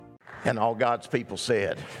And all God's people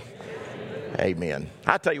said, amen.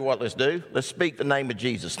 I tell you what, let's do. Let's speak the name of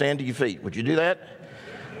Jesus. Stand to your feet. Would you do that?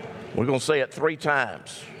 We're going to say it 3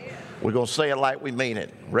 times. We're going to say it like we mean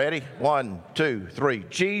it. Ready? 1, 2, 3.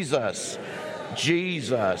 Jesus,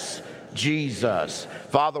 Jesus, Jesus.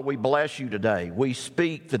 Father, we bless you today. We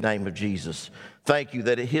speak the name of Jesus. Thank you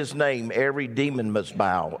that at his name, every demon must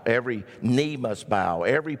bow, every knee must bow,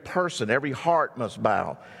 every person, every heart must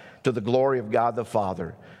bow to the glory of God the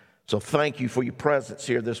Father. So thank you for your presence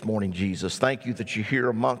here this morning, Jesus. Thank you that you're here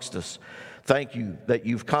amongst us. Thank you that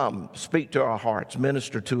you've come. Speak to our hearts.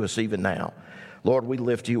 Minister to us even now. Lord, we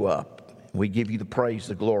lift you up. We give you the praise,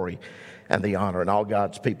 the glory, and the honor. And all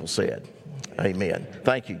God's people said, amen.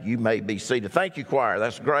 Thank you. You may be seated. Thank you, choir.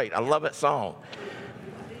 That's great. I love that song.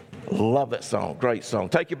 Love that song. Great song.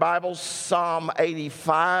 Take your Bibles. Psalm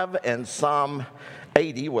 85 and Psalm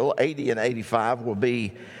 80. Well, 80 and 85 will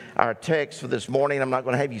be our text for this morning. I'm not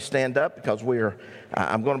going to have you stand up because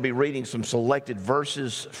I'm going to be reading some selected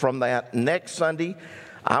verses from that. Next Sunday,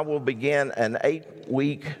 I will begin an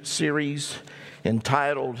 8-week series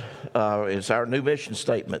entitled, it's our new mission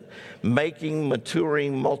statement, Making,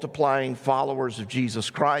 Maturing, Multiplying Followers of Jesus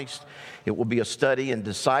Christ. It will be a study in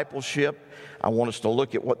discipleship. I want us to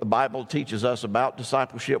look at what the Bible teaches us about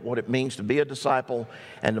discipleship, what it means to be a disciple,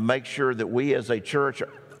 and to make sure that we as a church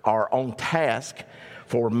are on task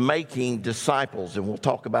for making disciples, and we'll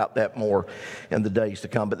talk about that more in the days to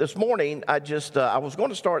come. But this morning, I was going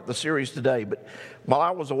to start the series today, but while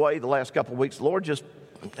I was away the last couple of weeks, the Lord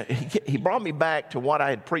He brought me back to what I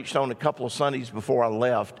had preached on a couple of Sundays before I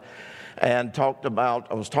left, and I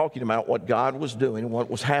was talking about what God was doing, what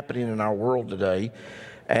was happening in our world today,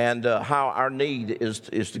 and how our need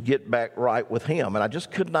is to get back right with Him. And I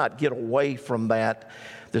just could not get away from that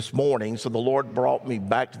this morning, so the Lord brought me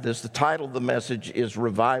back to this. The title of the message is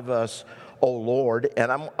Revive Us, O Lord. And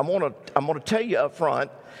I'm going to tell you up front,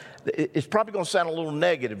 it's probably going to sound a little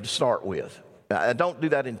negative to start with. I don't do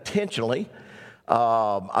that intentionally.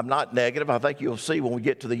 I'm not negative. I think you'll see when we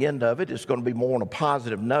get to the end of it, it's going to be more on a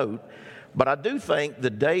positive note. But I do think the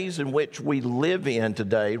days in which we live in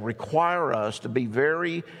today require us to be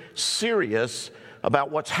very serious about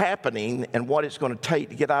what's happening and what it's going to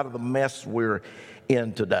take to get out of the mess we're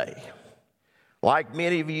in today. Like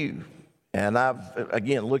many of you, and I've,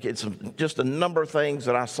 again, looked at just a number of things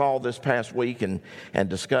that I saw this past week and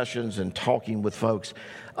discussions and talking with folks.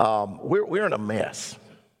 We're in a mess.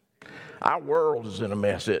 Our world is in a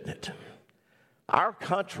mess, isn't it? Our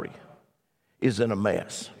country is in a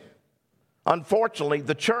mess. Unfortunately,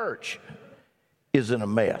 the church is in a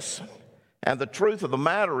mess. And the truth of the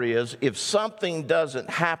matter is, if something doesn't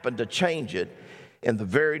happen to change it in the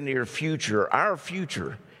very near future, our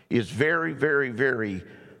future is very, very, very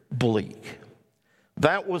bleak.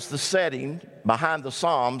 That was the setting behind the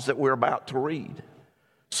Psalms that we're about to read.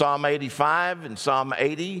 Psalm 85 and Psalm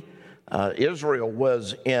 80, Israel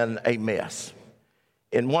was in a mess.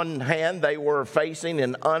 In one hand, they were facing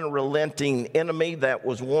an unrelenting enemy that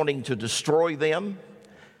was wanting to destroy them.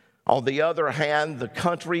 On the other hand, the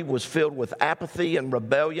country was filled with apathy and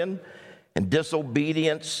rebellion and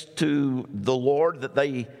disobedience to the Lord that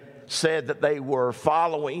they said that they were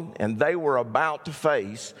following, and they were about to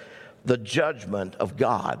face the judgment of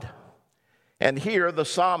God. And here the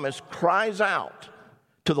psalmist cries out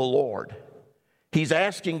to the Lord. He's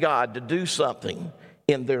asking God to do something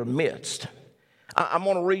in their midst. I'm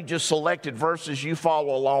going to read just selected verses. You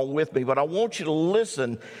follow along with me, but I want you to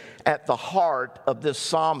listen at the heart of this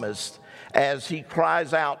psalmist as he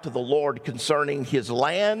cries out to the Lord concerning his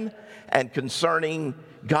land and concerning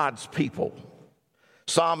God's people.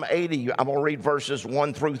 Psalm 80, I'm going to read verses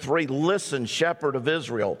 1 through 3. Listen, shepherd of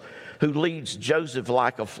Israel, who leads Joseph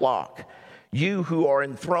like a flock. You who are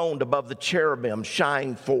enthroned above the cherubim,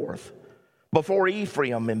 shine forth. Before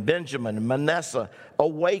Ephraim and Benjamin and Manasseh,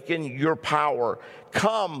 awaken your power.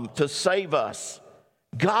 Come to save us.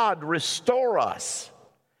 God, restore us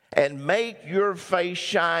and make your face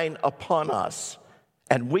shine upon us,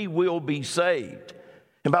 and we will be saved.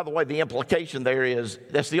 And by the way, the implication there is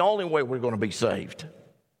that's the only way we're going to be saved.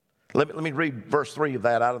 Let me read verse 3 of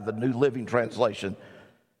that out of the New Living Translation.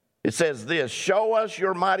 It says this: show us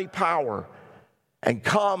your mighty power and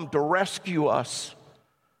come to rescue us.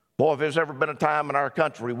 Boy, if there's ever been a time in our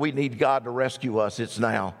country we need God to rescue us, it's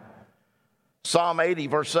now. Psalm 80,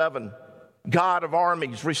 verse 7, God of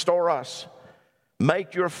armies, restore us.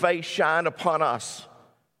 Make your face shine upon us,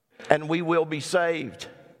 and we will be saved.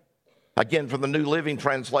 Again, from the New Living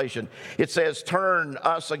Translation, it says, turn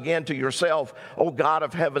us again to yourself, O God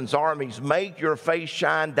of heaven's armies. Make your face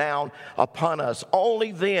shine down upon us.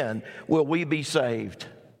 Only then will we be saved.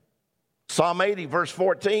 Psalm 80, verse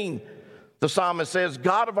 14, the psalmist says,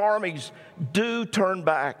 God of armies, do turn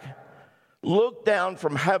back. Look down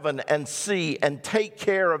from heaven and see and take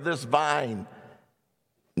care of this vine.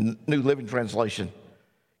 New Living Translation.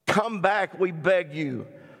 Come back, we beg you,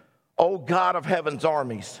 O God of heaven's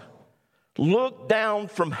armies. Look down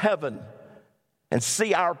from heaven and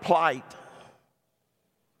see our plight.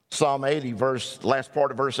 Psalm 80, last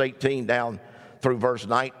part of verse 18 down through verse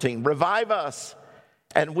 19. Revive us,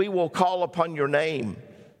 and we will call upon your name.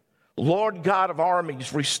 Lord God of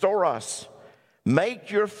armies, restore us.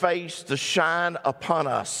 Make your face to shine upon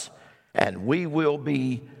us, and we will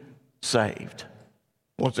be saved.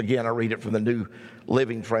 Once again, I read it from the New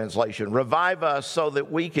Living Translation. Revive us so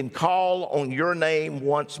that we can call on your name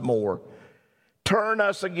once more. Turn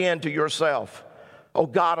us again to yourself, O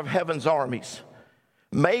God of heaven's armies.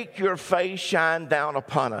 Make your face shine down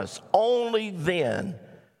upon us. Only then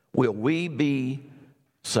will we be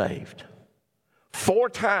saved. 4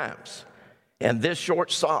 times in this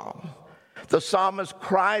short psalm, the psalmist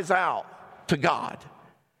cries out to God.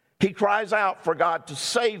 He cries out for God to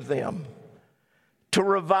save them, to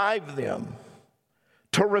revive them,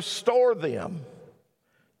 to restore them,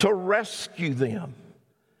 to rescue them.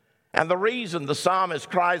 And the reason the psalmist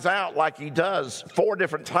cries out like he does 4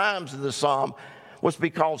 different times in the psalm was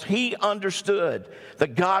because he understood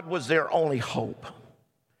that God was their only hope.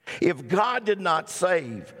 If God did not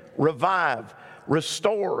save, revive,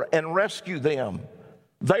 restore, and rescue them,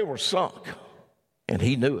 they were sunk, and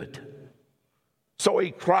he knew it. So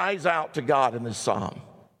he cries out to God in this psalm.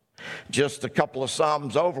 Just a couple of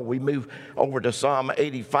psalms over, we move over to Psalm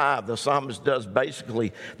 85. The psalmist does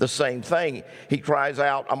basically the same thing. He cries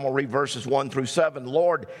out, I'm going to read verses 1 through 7.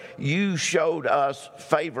 Lord, you showed us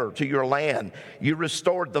favor to your land. You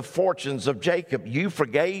restored the fortunes of Jacob. You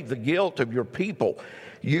forgave the guilt of your people.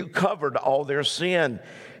 You covered all their sin.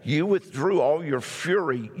 You withdrew all your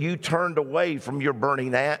fury. You turned away from your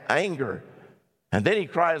burning anger. And then he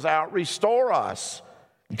cries out, restore us,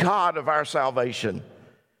 God of our salvation,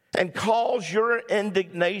 and cause your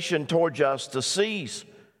indignation towards us to cease.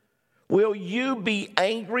 Will you be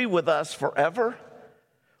angry with us forever?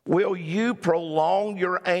 Will you prolong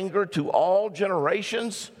your anger to all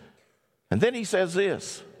generations? And then he says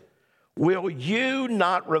this, will you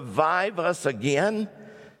not revive us again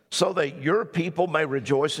so that your people may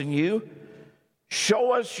rejoice in you?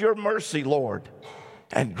 Show us your mercy, Lord,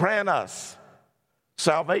 and grant us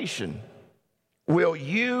salvation. Will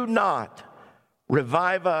you not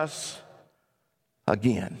revive us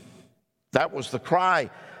again? That was the cry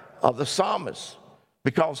of the psalmist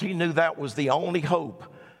because he knew that was the only hope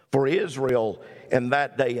for Israel in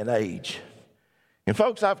that day and age. And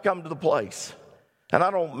folks, I've come to the place, and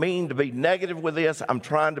I don't mean to be negative with this, I'm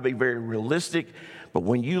trying to be very realistic, but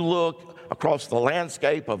when you look across the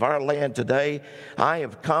landscape of our land today, I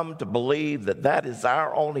have come to believe that that is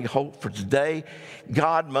our only hope for today.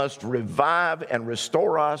 God must revive and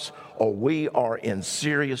restore us, or we are in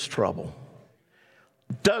serious trouble.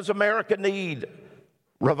 Does America need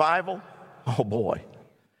revival? Oh boy,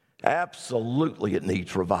 absolutely it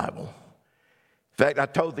needs revival. In fact, I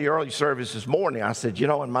told the early service this morning, I said, you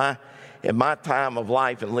know, in my time of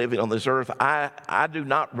life and living on this earth, I do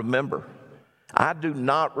not remember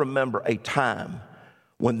a time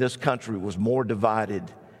when this country was more divided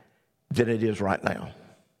than it is right now.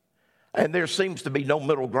 And there seems to be no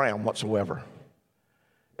middle ground whatsoever.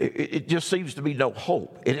 It just seems to be no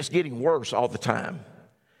hope. And it's getting worse all the time.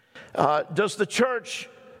 Does the church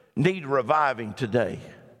need reviving today?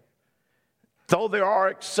 Though there are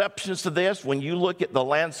exceptions to this, when you look at the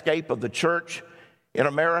landscape of the church in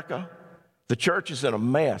America, the church is in a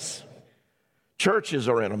mess. Churches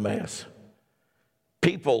are in a mess.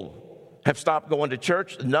 People have stopped going to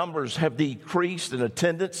church. The numbers have decreased in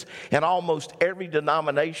attendance in almost every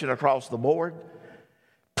denomination across the board.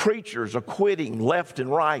 Preachers are quitting left and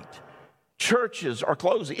right. Churches are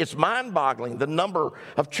closing. It's mind-boggling the number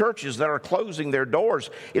of churches that are closing their doors.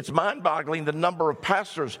 It's mind-boggling the number of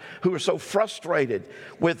pastors who are so frustrated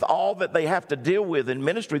with all that they have to deal with in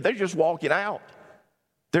ministry. They're just walking out.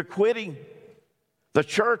 They're quitting. The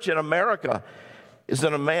church in America is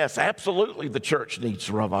in a mess. Absolutely, the church needs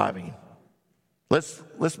reviving. Let's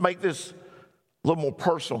make this a little more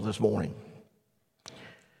personal this morning.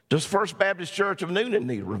 Does First Baptist Church of Newnan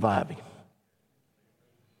need reviving?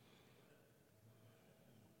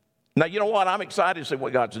 Now, you know what? I'm excited to see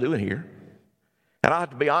what God's doing here. And I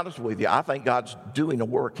have to be honest with you, I think God's doing a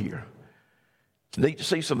work here. It's neat to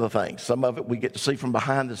see some of the things. Some of it we get to see from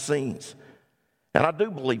behind the scenes. And I do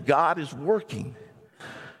believe God is working.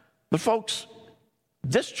 But folks,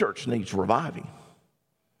 this church needs reviving.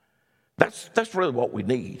 That's really what we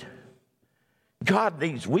need.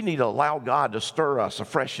 We need to allow God to stir us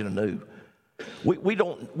afresh and anew. We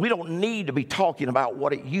don't need to be talking about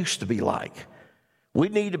what it used to be like. We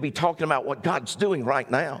need to be talking about what God's doing right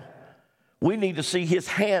now. We need to see his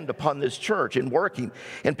hand upon this church and working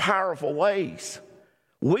in powerful ways.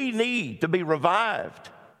 We need to be revived.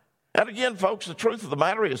 And again, folks, the truth of the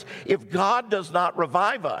matter is, if God does not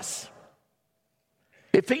revive us,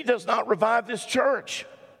 if he does not revive this church,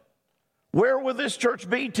 where will this church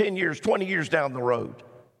be 10 years, 20 years down the road?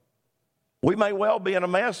 We may well be in a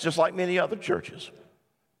mess just like many other churches.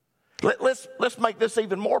 Let's make this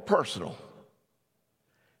even more personal.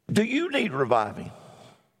 Do you need reviving?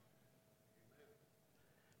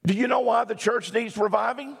 Do you know why the church needs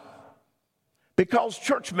reviving? Because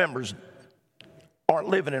church members aren't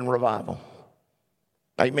living in revival.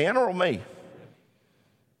 Amen or me?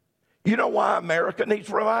 You know why America needs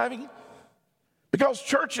reviving? Because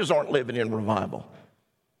churches aren't living in revival.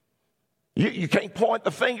 You can't point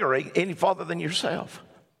the finger any farther than yourself.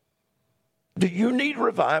 Do you need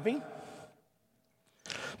reviving?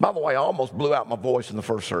 By the way, I almost blew out my voice in the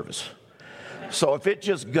first service. So if it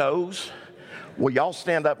just goes, will y'all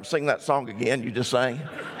stand up and sing that song again you just sang?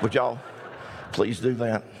 Would y'all please do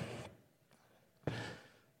that?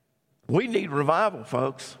 We need revival,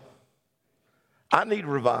 folks. I need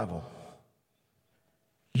revival.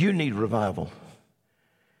 You need revival.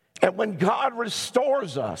 And when God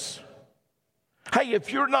restores us, hey,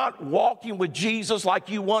 if you're not walking with Jesus like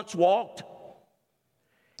you once walked,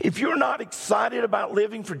 if you're not excited about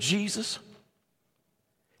living for Jesus,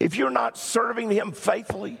 if you're not serving him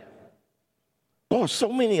faithfully, oh,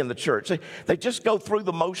 so many in the church, they just go through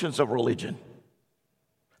the motions of religion.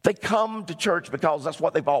 They come to church because that's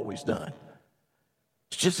what they've always done.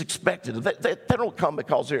 It's just expected. They don't come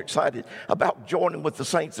because they're excited about joining with the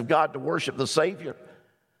saints of God to worship the Savior.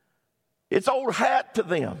 It's old hat to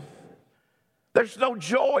them. There's no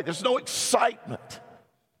joy. There's no excitement.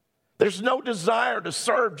 There's no desire to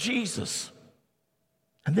serve Jesus.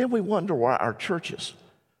 And then we wonder why our churches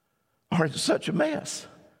are in such a mess.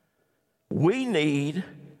 We need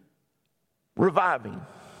reviving.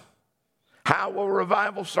 How will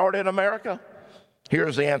revival start in America?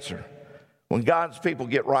 Here's the answer. When God's people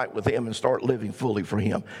get right with him and start living fully for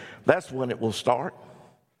him, that's when it will start.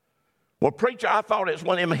 Well, preacher, I thought it's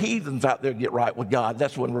when them heathens out there get right with God.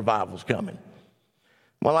 That's when revival's coming.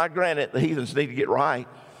 Well, I grant it, the heathens need to get right.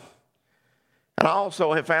 And I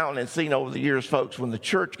also have found and seen over the years, folks, when the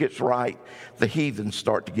church gets right, the heathens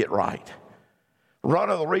start to get right.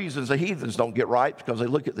 One of the reasons the heathens don't get right is because they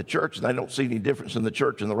look at the church and they don't see any difference in the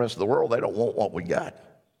church and the rest of the world. They don't want what we got.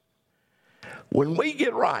 When we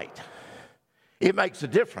get right, it makes a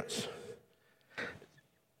difference.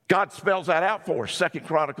 God spells that out for us, 2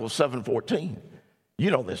 Chronicles 7:14.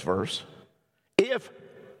 You know this verse. If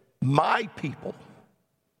my people,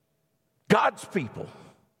 God's people,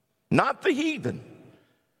 not the heathen,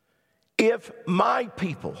 if my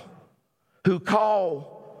people who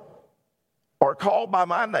are called by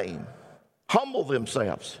my name, humble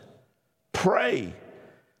themselves, pray,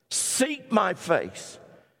 seek my face,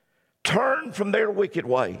 turn from their wicked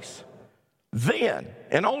ways, then,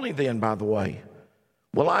 and only then, by the way,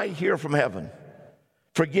 will I hear from heaven,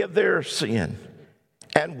 forgive their sin,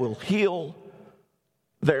 and will heal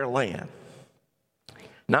their land.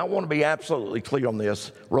 Now, I want to be absolutely clear on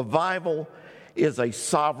this. Revival is a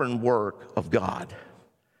sovereign work of God.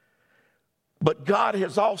 But God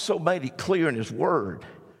has also made it clear in his word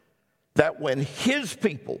that when his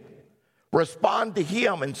people respond to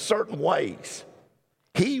him in certain ways,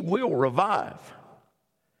 he will revive.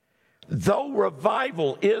 Though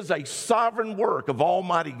revival is a sovereign work of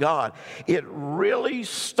Almighty God, it really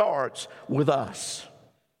starts with us,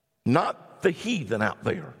 not the heathen out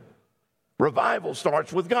there. Revival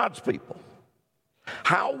starts with God's people.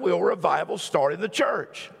 How will revival start in the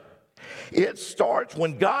church? It starts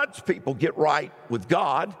when God's people get right with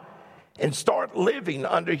God and start living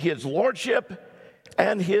under his lordship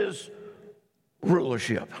and his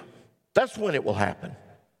rulership. That's when it will happen.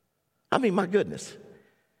 I mean, my goodness.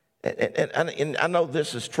 And I know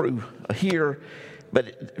this is true here,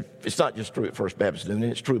 but it's not just true at First Baptist Newnan.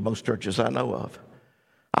 It's true at most churches I know of.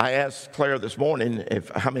 I asked Claire this morning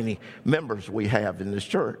how many members we have in this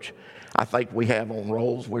church. I think we have on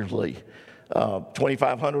rolls, where's Lee?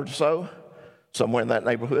 2,500 or so, somewhere in that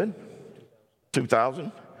neighborhood,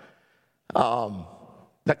 2,000,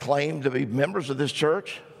 that claim to be members of this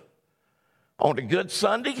church. On a good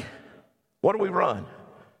Sunday, what do we run?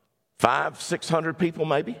 500-600 people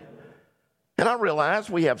maybe? And I realize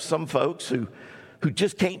we have some folks who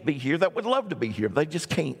just can't be here that would love to be here. They just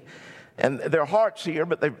can't. And their heart's here,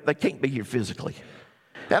 but they can't be here physically.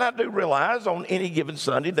 And I do realize on any given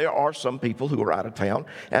Sunday there are some people who are out of town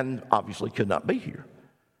and obviously could not be here.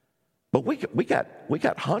 But we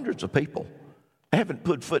got hundreds of people that haven't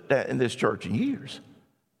put foot down in this church in years.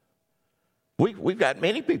 We've got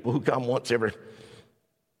many people who come once every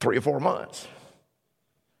 3 or 4 months.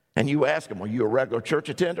 And you ask them, are you a regular church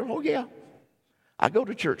attender? Oh, yeah. I go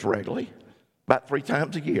to church regularly, about 3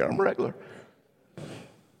 times a year. I'm regular.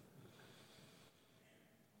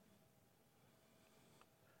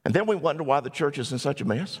 And then we wonder why the church is in such a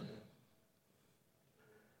mess.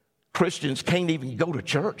 Christians can't even go to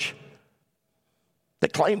church. They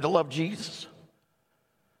claim to love Jesus.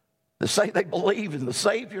 They say they believe in the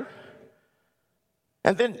Savior.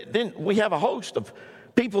 And then we have a host of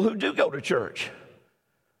people who do go to church,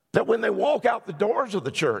 that when they walk out the doors of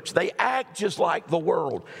the church, they act just like the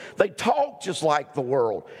world. They talk just like the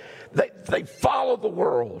world. They follow the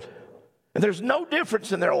world. And there's no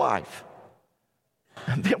difference in their life.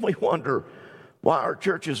 And then we wonder why our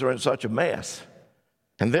churches are in such a mess.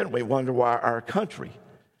 And then we wonder why our country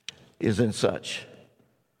is in such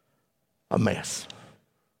a mess.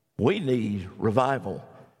 We need revival,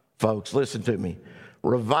 folks. Listen to me.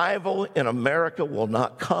 Revival in America will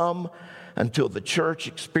not come until the church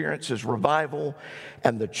experiences revival,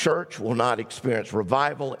 and the church will not experience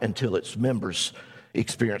revival until its members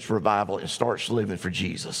experience revival and starts living for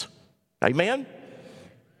Jesus. Amen?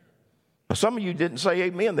 Now, some of you didn't say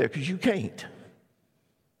amen there because you can't.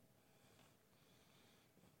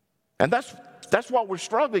 And that's why we're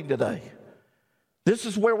struggling today. This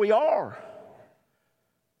is where we are.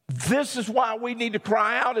 This is why we need to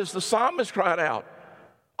cry out as the psalmist cried out.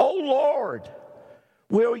 Oh Lord,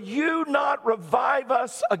 will you not revive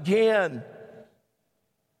us again?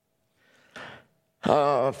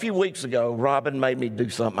 A few weeks ago, Robin made me do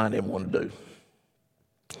something I didn't want to do.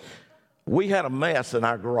 We had a mess in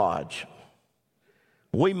our garage.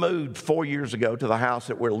 We moved 4 years ago to the house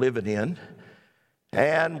that we're living in,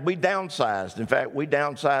 and we downsized. In fact, we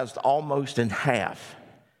downsized almost in half.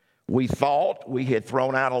 We thought we had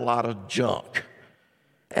thrown out a lot of junk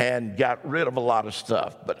and got rid of a lot of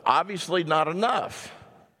stuff, but obviously not enough.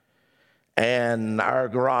 And our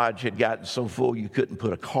garage had gotten so full you couldn't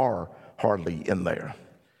put a car hardly in there.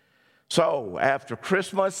 So after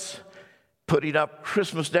Christmas, putting up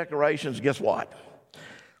Christmas decorations, guess what?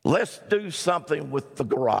 Let's do something with the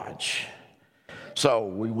garage. So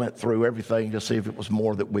we went through everything to see if it was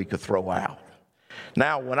more that we could throw out.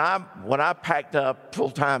 Now, when I packed up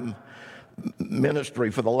full-time ministry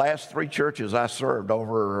for the last 3 churches I served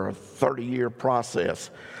over a 30-year process,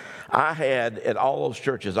 I had, at all those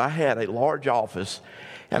churches, I had a large office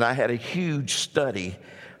and I had a huge study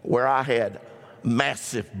where I had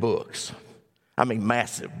massive books. I mean,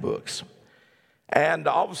 massive books. And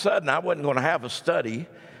all of a sudden, I wasn't going to have a study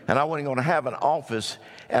and I wasn't going to have an office,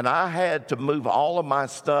 and I had to move all of my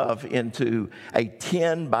stuff into a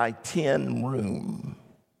 10 by 10 room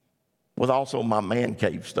with also my man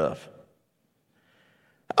cave stuff.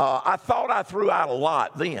 I thought I threw out a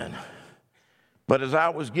lot then, but as I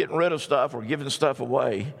was getting rid of stuff or giving stuff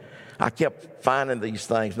away, I kept finding these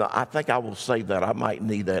things. Now, I think I will save that. I might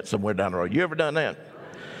need that somewhere down the road. You ever done that?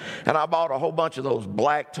 And I bought a whole bunch of those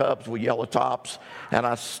black tubs with yellow tops, and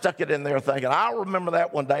I stuck it in there thinking, I'll remember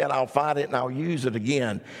that one day, and I'll find it, and I'll use it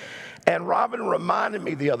again. And Robin reminded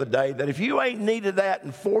me the other day that if you ain't needed that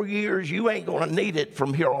in 4 years, you ain't going to need it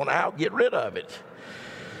from here on out. Get rid of it.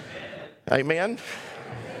 Amen?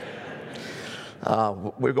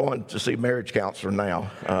 We're going to see a marriage counselor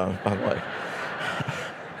now, by the way.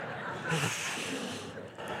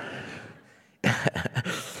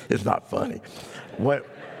 It's not funny. When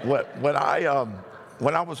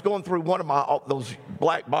I was going through one of those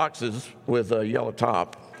black boxes with a yellow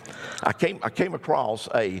top, I came across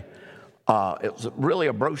it was really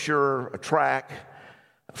a brochure, a tract,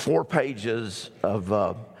 4 pages of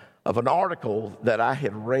an article that I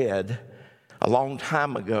had read a long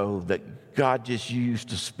time ago that God just used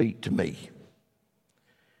to speak to me.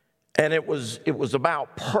 And it was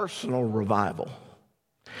about personal revival.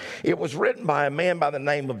 It was written by a man by the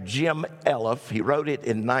name of Jim Elliff. He wrote it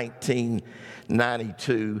in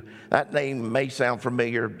 1992. That name may sound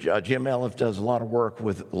familiar. Jim Elliff does a lot of work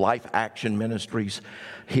with Life Action Ministries.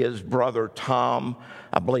 His brother Tom,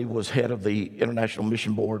 I believe, was head of the International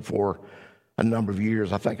Mission Board for a number of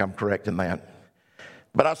years. I think I'm correct in that.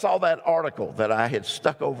 But I saw that article that I had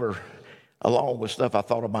stuck over along with stuff I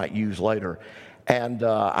thought I might use later. And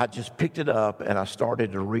I just picked it up and I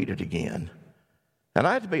started to read it again. And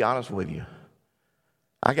I have to be honest with you,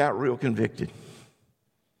 I got real convicted.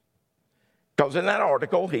 Because in that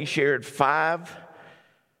article, he shared 5,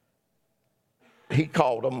 he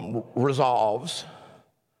called them resolves,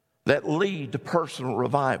 that lead to personal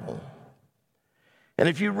revival. And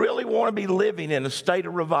if you really want to be living in a state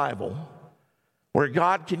of revival where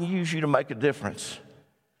God can use you to make a difference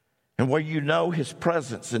and where you know His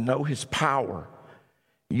presence and know His power,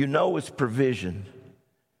 you know His provision,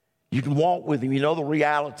 you can walk with Him, you know the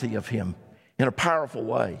reality of Him in a powerful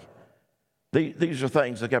way. These are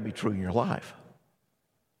things that got to be true in your life.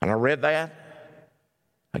 And I read that.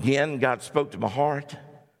 Again, God spoke to my heart.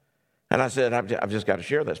 And I said, I've just got to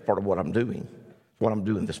share that's part of what I'm doing. What I'm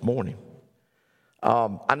doing this morning.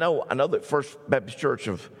 I know that First Baptist Church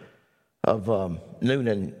of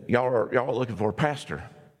Newnan, y'all are looking for a pastor.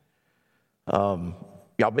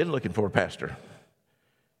 Y'all been looking for a pastor.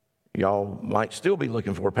 Y'all might still be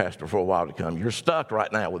looking for a pastor for a while to come. You're stuck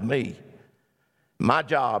right now with me. My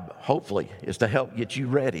job, hopefully, is to help get you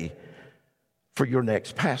ready for your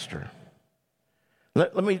next pastor.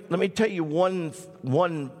 Let me tell you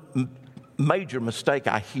one major mistake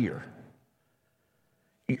I hear.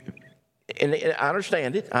 And I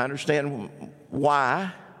understand it. I understand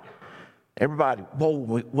why. Everybody,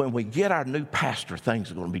 when we get our new pastor,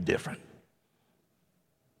 things are going to be different.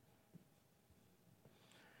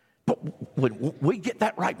 But when we get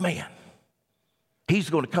that right man, he's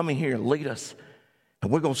going to come in here and lead us, and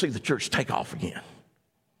we're going to see the church take off again.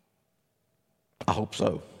 I hope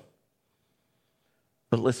so.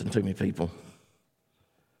 But listen to me, people.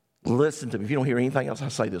 Listen to me. If you don't hear anything else I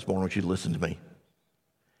say this morning, I want you to listen to me.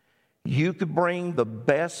 You could bring the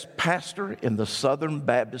best pastor in the Southern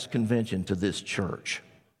Baptist Convention to this church.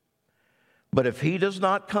 But if he does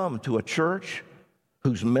not come to a church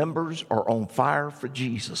whose members are on fire for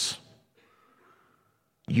Jesus,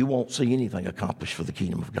 you won't see anything accomplished for the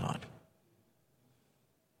kingdom of God.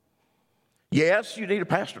 Yes, you need a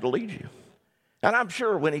pastor to lead you. And I'm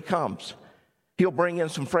sure when he comes, he'll bring in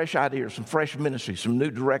some fresh ideas, some fresh ministry, some new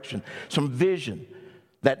direction, some vision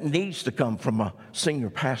that needs to come from a senior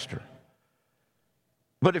pastor.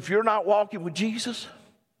 But if you're not walking with Jesus,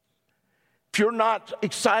 if you're not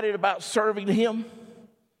excited about serving Him,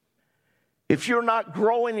 if you're not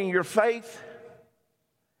growing in your faith,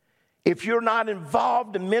 if you're not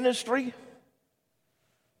involved in ministry,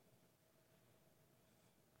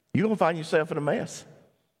 you're going to find yourself in a mess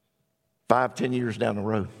 5-10 years down the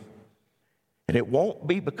road. And it won't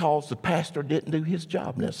be because the pastor didn't do his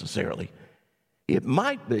job necessarily. It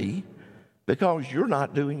might be because you're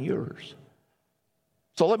not doing yours.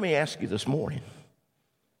 So let me ask you this morning,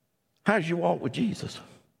 how's your walk with Jesus?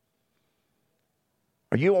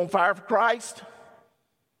 Are you on fire for Christ?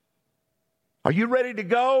 Are you ready to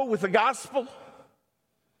go with the gospel?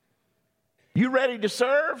 You ready to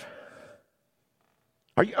serve?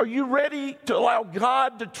 Are you ready to allow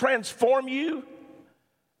God to transform you?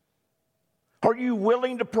 Are you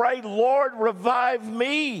willing to pray, Lord, revive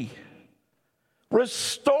me,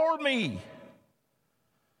 restore me,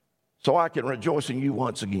 so I can rejoice in you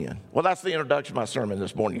once again? Well, that's the introduction of my sermon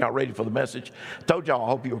this morning. Y'all ready for the message? I told y'all I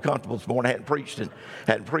hope you were comfortable this morning. I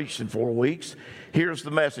hadn't preached in 4 weeks. Here's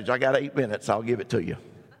the message. I got 8 minutes. I'll give it to you.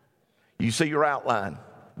 You see your outline.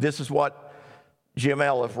 This is what Jim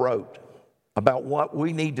Elliff wrote about what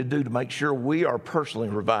we need to do to make sure we are personally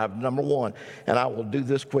revived. Number one, and I will do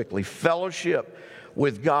this quickly, fellowship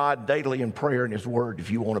with God daily in prayer and His Word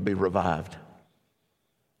if you want to be revived.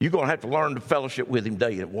 You're going to have to learn to fellowship with Him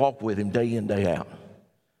daily, walk with Him day in, day out.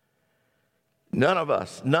 None of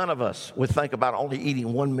us would think about only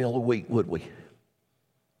eating 1 meal a week, would we?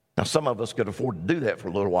 Now, some of us could afford to do that for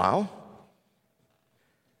a little while.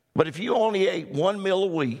 But if you only ate 1 meal a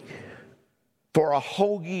week for a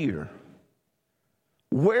whole year,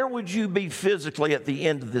 where would you be physically at the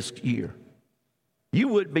end of this year? You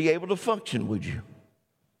wouldn't be able to function, would you?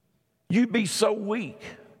 You'd be so weak.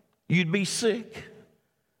 You'd be sick.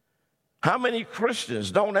 How many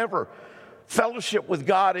Christians don't ever fellowship with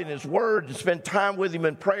God in His Word and spend time with Him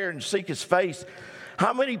in prayer and seek His face?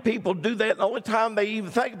 How many people do that? The only time they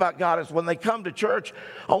even think about God is when they come to church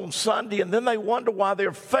on Sunday, and then they wonder why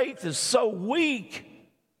their faith is so weak.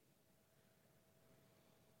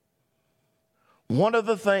 One of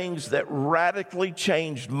the things that radically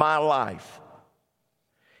changed my life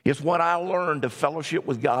is when I learned to fellowship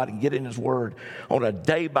with God and get in His Word on a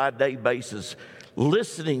day-by-day basis,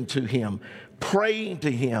 listening to Him, praying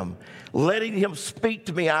to Him, letting Him speak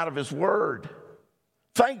to me out of His Word.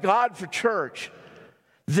 Thank God for church.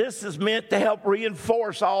 This is meant to help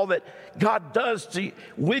reinforce all that God does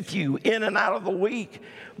with you in and out of the week.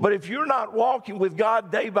 But if you're not walking with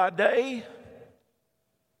God day by day,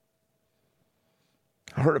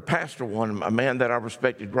 I heard a pastor a man that I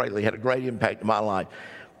respected greatly, had a great impact in my life.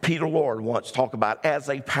 Peter Lord once talked about, as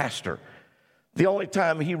a pastor, The only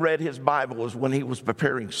time he read his Bible was when he was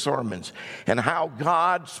preparing sermons, and how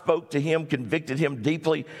God spoke to him, convicted him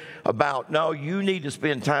deeply about, no, you need to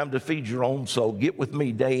spend time to feed your own soul. Get with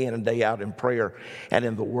me day in and day out in prayer and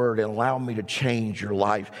in the Word, and allow me to change your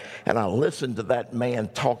life. And I listened to that man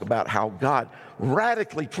talk about how God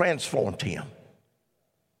radically transformed him.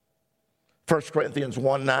 1 Corinthians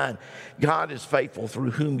 1:9, God is faithful,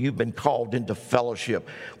 through whom you've been called into fellowship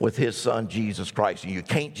with his Son, Jesus Christ. And you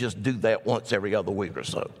can't just do that once every other week or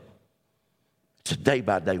so. It's a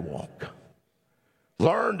day-by-day walk.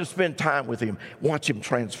 Learn to spend time with him. Watch him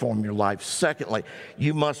transform your life. Secondly,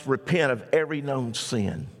 you must repent of every known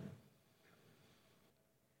sin.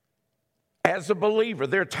 As a believer,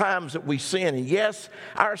 there are times that we sin, and yes,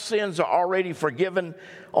 our sins are already forgiven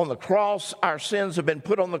on the cross. Our sins have been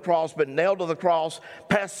put on the cross, been nailed to the cross,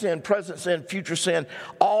 past sin, present sin, future sin,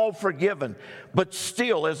 all forgiven. But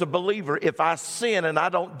still, as a believer, if I sin and I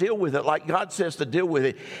don't deal with it like God says to deal with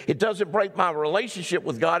it, it doesn't break my relationship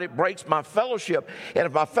with God, it breaks my fellowship. And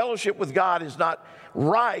if my fellowship with God is not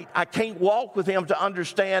right, I can't walk with him to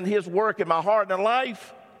understand his work in my heart and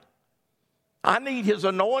life. I need his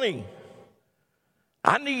anointing.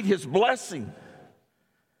 I need his blessing.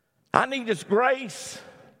 I need his grace.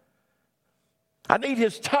 I need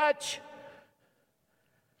his touch.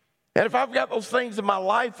 And if I've got those things in my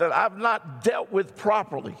life that I've not dealt with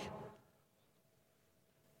properly,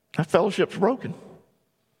 that fellowship's broken.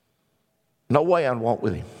 No way I'd walk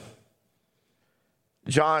with him.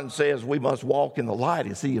 John says we must walk in the light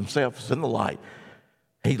as he himself is in the light.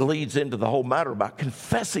 He leads into the whole matter about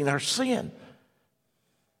confessing our sin.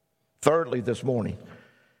 Thirdly, this morning,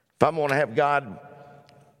 if I'm going to have God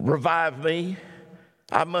revive me,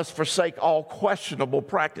 I must forsake all questionable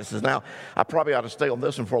practices. Now, I probably ought to stay on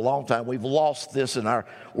this one for a long time. We've lost this in our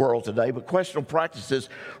world today, but questionable practices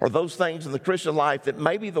are those things in the Christian life that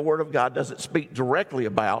maybe the Word of God doesn't speak directly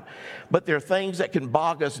about, but they're things that can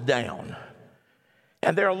bog us down.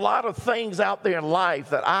 And there are a lot of things out there in life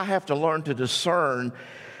that I have to learn to discern,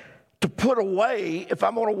 to put away if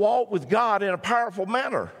I'm going to walk with God in a powerful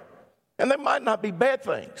manner. And they might not be bad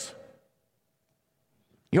things.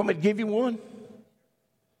 You want me to give you one?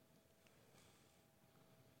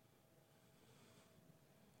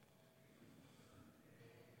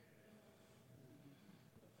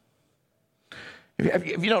 Have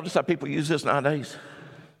you noticed how people use this nowadays?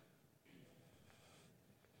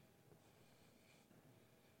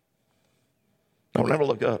 Don't never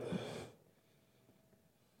look up.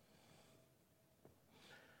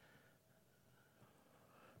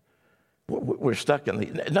 We're stuck in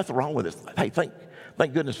the, nothing wrong with this. Hey, thank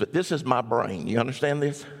goodness, but this is my brain. You understand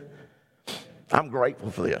this? I'm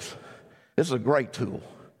grateful for this. This is a great tool.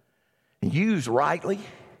 And used rightly,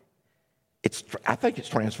 I think it's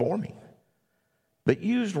transforming. But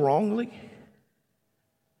used wrongly,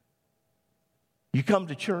 you come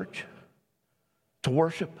to church to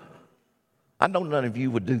worship. I know none of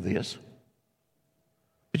you would do this.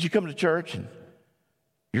 But you come to church and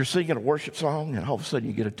you're singing a worship song and all of a sudden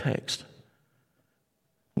you get a text.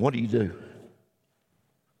 What do?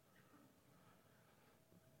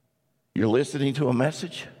 You're listening to a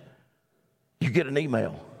message. You get an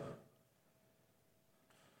email.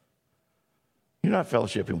 You're not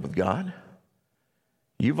fellowshipping with God.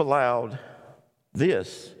 You've allowed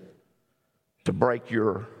this to break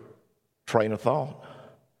your train of thought,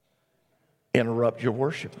 interrupt your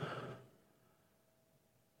worship.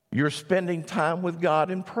 You're spending time with God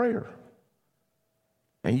in prayer,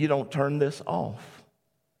 and you don't turn this off.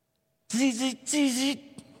 You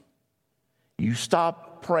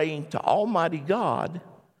stop praying to Almighty God.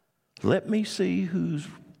 Let me see who's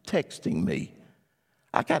texting me.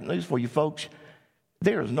 I got news for you, folks.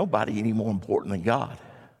 There is nobody any more important than God.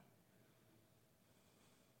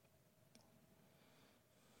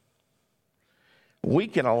 We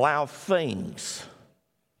can allow things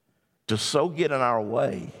to so get in our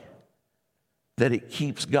way that it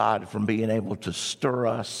keeps God from being able to stir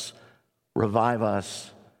us, revive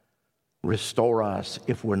us, restore us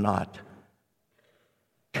if we're not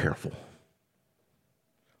careful.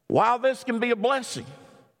 While this can be a blessing,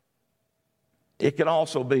 it can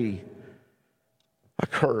also be a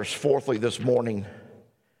curse. Fourthly, this morning,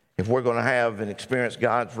 if we're going to have and experience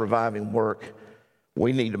God's reviving work,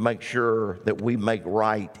 we need to make sure that we make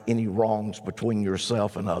right any wrongs between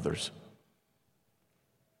yourself and others.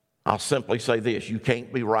 I'll simply say this: you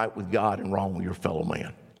can't be right with God and wrong with your fellow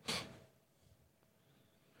man.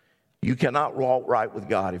 You cannot walk right with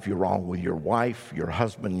God if you're wrong with your wife, your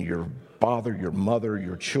husband, your father, your mother,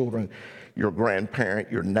 your children, your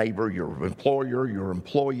grandparent, your neighbor, your employer, your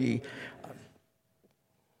employee.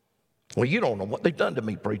 Well, you don't know what they've done to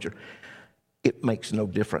me, preacher. it makes no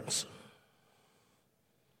difference.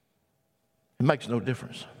 It makes no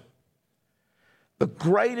difference. The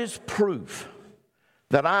greatest proof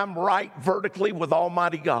that I'm right vertically with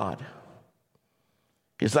Almighty God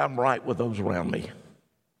is I'm right with those around me.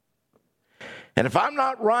 And if I'm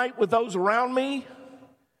not right with those around me,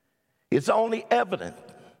 it's only evident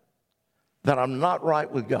that I'm not right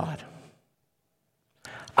with God.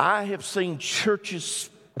 I have seen churches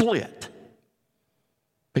split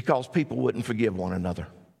because people wouldn't forgive one another.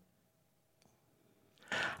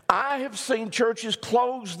 I have seen churches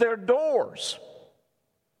close their doors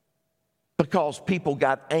because people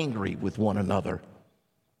got angry with one another.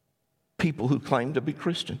 People who claim to be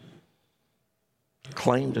Christian,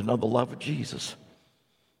 claim to know the love of Jesus,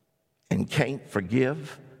 and can't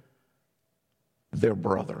forgive their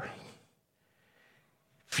brother.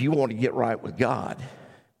 If you want to get right with God,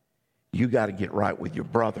 you got to get right with your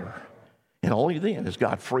brother. And only then is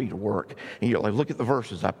God free to work. And you're like, look at the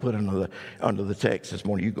verses I put under the text this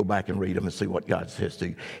morning. You go back and read them and see what God says to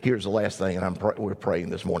you. Here's the last thing, and we're praying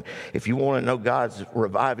this morning. If you want to know God's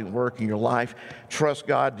reviving work in your life, trust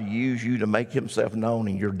God to use you to make himself known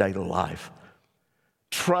in your daily life.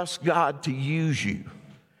 Trust God to use you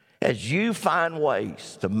as you find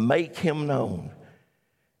ways to make him known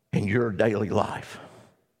in your daily life.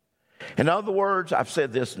 In other words, I've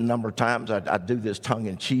said this a number of times. I do this tongue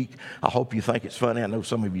in cheek. I hope you think it's funny. I know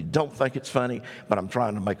some of you don't think it's funny, but I'm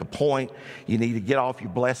trying to make a point. You need to get off your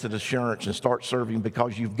blessed assurance and start serving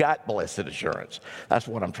because you've got blessed assurance. That's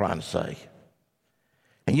what I'm trying to say.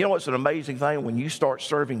 And you know what's an amazing thing? When you start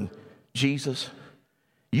serving Jesus,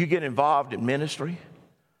 you get involved in ministry,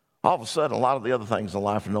 all of a sudden a lot of the other things in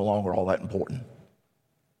life are no longer all that important.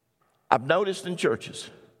 I've noticed in churches,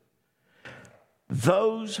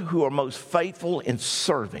 those who are most faithful in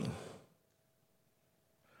serving,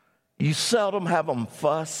 you seldom have them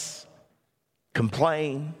fuss,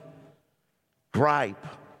 complain, gripe,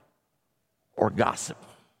 or gossip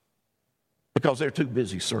because they're too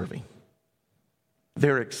busy serving.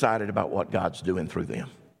 They're excited about what God's doing through them.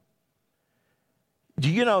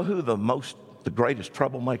 Do you know who the greatest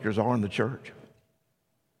troublemakers are in the church?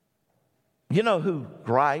 You know who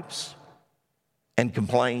gripes and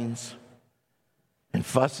complains and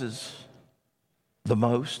fusses the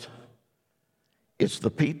most? It's the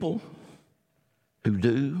people who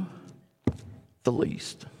do the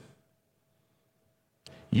least.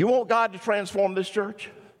 You want God to transform this church?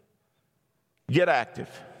 Get active.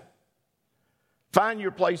 Find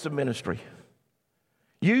your place of ministry.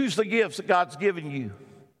 Use the gifts that God's given you.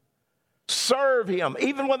 Serve him,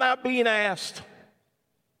 even without being asked.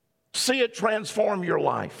 See it transform your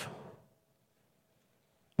life.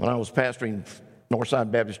 When I was pastoring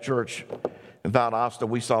Northside Baptist Church in Valdosta,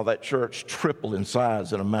 we saw that church triple in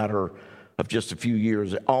size in a matter of just a few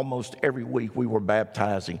years. Almost every week we were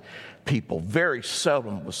baptizing people. Very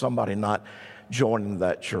seldom was somebody not joining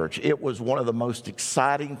that church. It was one of the most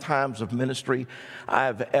exciting times of ministry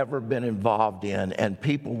I've ever been involved in, and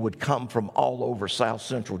people would come from all over South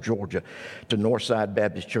Central Georgia to Northside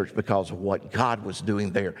Baptist Church because of what God was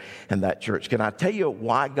doing there in that church. Can I tell you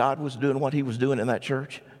why God was doing what he was doing in that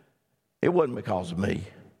church? It wasn't because of me.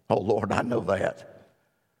 Oh, Lord, I know that.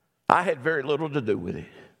 I had very little to do with it.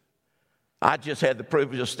 I just had the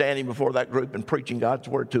privilege of standing before that group and preaching God's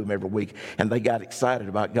word to them every week, and they got excited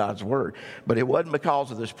about God's word. But it wasn't because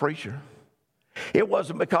of this preacher. It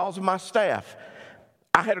wasn't because of my staff.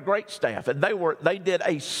 I had a great staff, and they did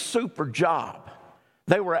a super job.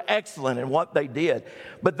 They were excellent in what they did.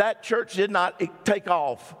 But that church did not take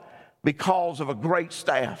off because of a great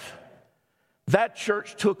staff. That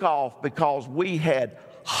church took off because we had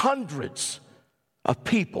hundreds of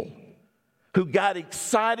people who got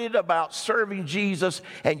excited about serving Jesus,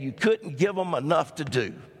 and you couldn't give them enough to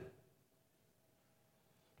do.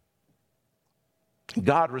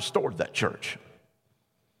 God restored that church.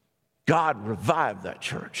 God revived that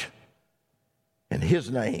church, and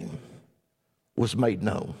his name was made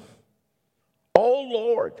known. Oh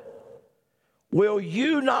Lord, will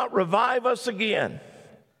you not revive us again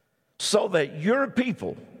so that your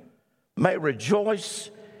people may rejoice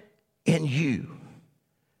in you?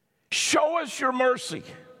 Show us your mercy,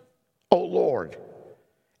 O Lord,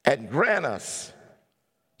 and grant us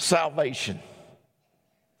salvation.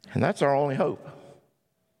 And that's our only hope.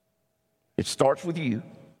 It starts with you.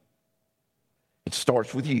 It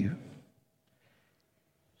starts with you.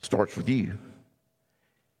 It starts with you.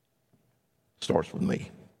 It starts with me.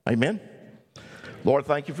 Amen? Lord,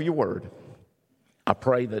 thank you for your word. I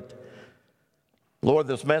pray that, Lord,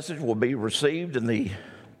 this message will be received in the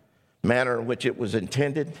manner in which it was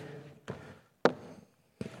intended.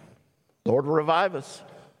 Lord, revive us.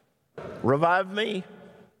 Revive me.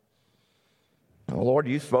 Oh, Lord,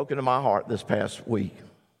 you've spoken to my heart this past week.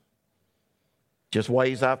 Just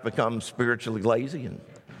ways I've become spiritually lazy and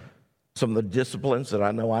some of the disciplines that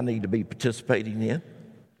I know I need to be participating in.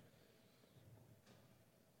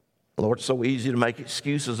 Lord, it's so easy to make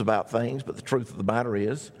excuses about things, but the truth of the matter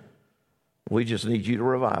is, we just need you to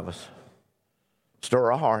revive us.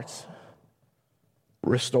 Stir our hearts.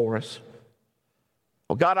 Restore us.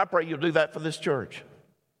 Well, God, I pray you'll do that for this church.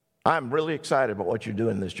 I'm really excited about what you're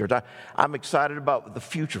doing in this church. I'm excited about the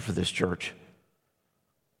future for this church.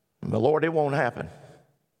 But Lord, it won't happen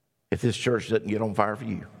if this church doesn't get on fire for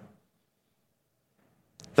you.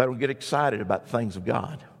 If they don't get excited about the things of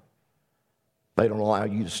God, they don't allow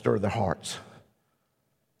you to stir their hearts.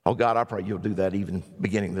 Oh, God, I pray you'll do that even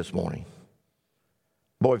beginning this morning.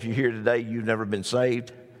 Boy, if you're here today, you've never been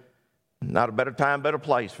saved, not a better time, better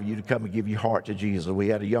place for you to come and give your heart to Jesus. We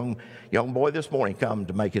had a young boy this morning come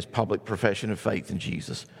to make his public profession of faith in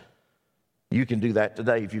Jesus. You can do that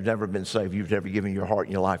today if you've never been saved, you've never given your heart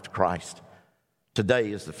and your life to Christ.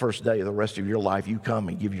 Today is the first day of the rest of your life. You come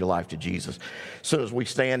and give your life to Jesus. As soon as we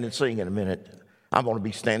stand and sing in a minute, I'm going to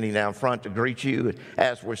be standing down front to greet you.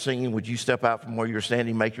 As we're singing, would you step out from where you're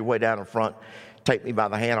standing, make your way down in front, take me by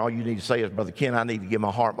the hand. All you need to say is, Brother Ken, I need to give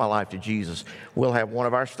my heart, my life to Jesus. We'll have one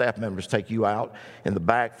of our staff members take you out in the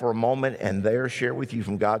back for a moment and there share with you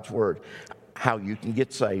from God's Word how you can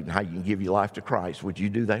get saved and how you can give your life to Christ. Would you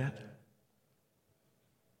do that?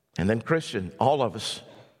 And then, Christian, all of us,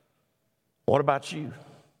 what about you?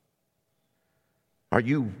 Are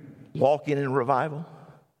you walking in revival?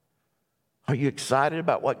 Are you excited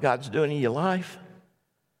about what God's doing in your life?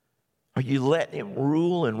 Are you letting Him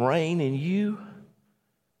rule and reign in you?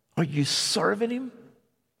 Are you serving Him?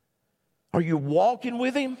 Are you walking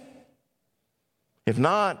with Him? If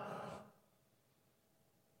not,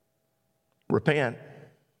 repent,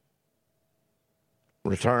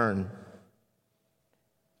 return,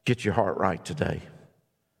 get your heart right today.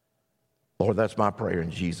 Lord, that's my prayer in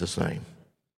Jesus' name.